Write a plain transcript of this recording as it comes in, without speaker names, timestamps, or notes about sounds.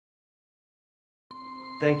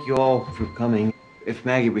Thank you all for coming. If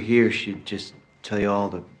Maggie were here, she'd just tell you all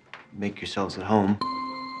to make yourselves at home.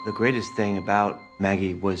 The greatest thing about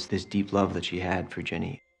Maggie was this deep love that she had for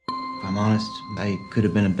Jenny. If I'm honest, I could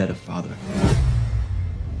have been a better father.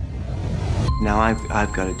 Now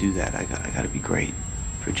I've got to do that. I got to be great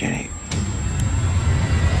for Jenny.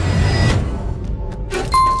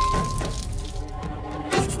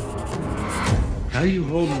 How you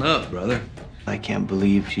holding up, brother? I can't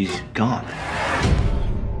believe she's gone.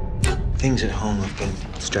 Things at home have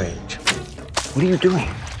been strange. What are you doing?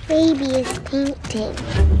 Baby is painting.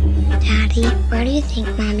 Daddy, where do you think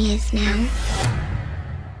Mommy is now?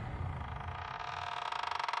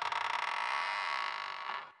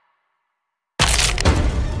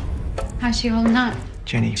 How's she holding up?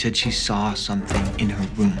 Jenny said she saw something in her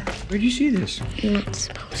room. Where'd you see this? I'm not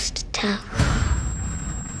supposed to tell.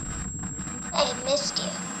 I missed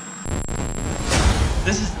you.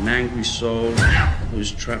 This is an angry soul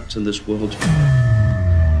who's trapped in this world.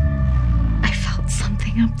 I felt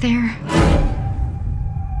something up there.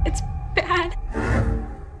 It's bad.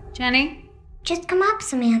 Jenny? Just come up,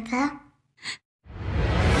 Samantha.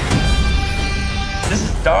 This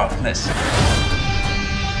is darkness.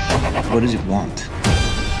 What does it want?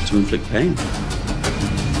 To inflict pain.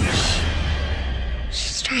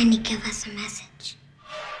 She's trying to give us a message.